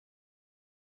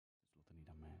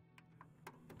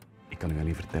kan u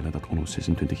alleen vertellen dat Onno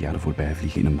 26 jaar voorbij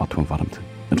vliegen in een bad van warmte.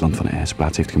 Het land van ijs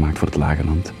plaats heeft gemaakt voor het lage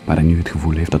land, waar hij nu het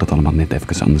gevoel heeft dat het allemaal net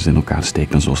even anders in elkaar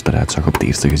steekt dan zoals het eruit zag op het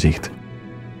eerste gezicht.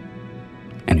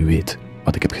 En u weet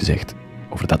wat ik heb gezegd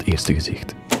over dat eerste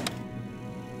gezicht.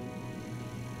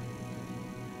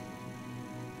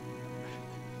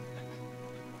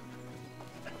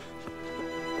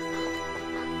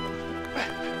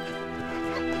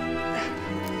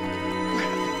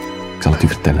 Ik zal het u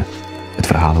vertellen. Het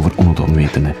verhaal over Onno de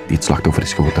Onwetende, die het slachtoffer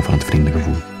is geworden van het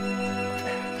vriendengevoel.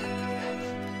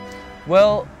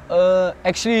 Well,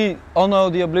 actually, Onno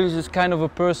the Oblivious is kind of a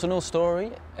personal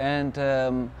story, and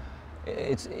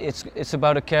it's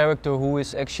about a character who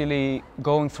is actually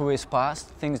going through his past,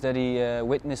 things that he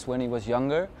witnessed when he was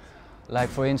younger. Like,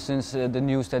 for instance, the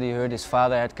news that he heard his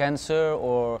father had cancer,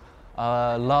 or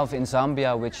love in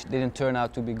Zambia, which didn't turn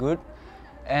out to be good.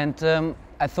 And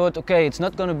I thought, okay, it's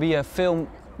not going to be a film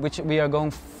which we are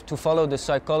going to follow the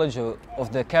psychology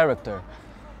of the character.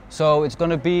 So it's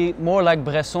going to be more like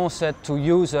Bresson said, to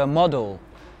use a model.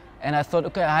 And I thought,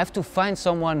 okay, I have to find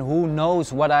someone who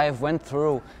knows what I have went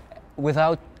through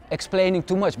without explaining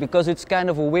too much, because it's kind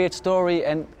of a weird story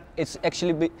and it's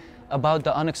actually about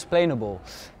the unexplainable.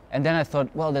 And then I thought,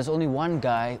 well, there's only one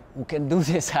guy who can do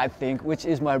this, I think, which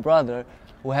is my brother,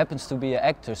 who happens to be an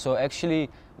actor. So actually,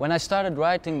 when I started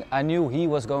writing, I knew he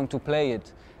was going to play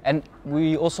it. And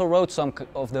we also wrote some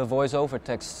of the voice-over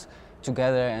texts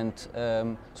together, and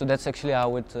so that's actually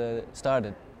how it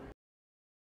started.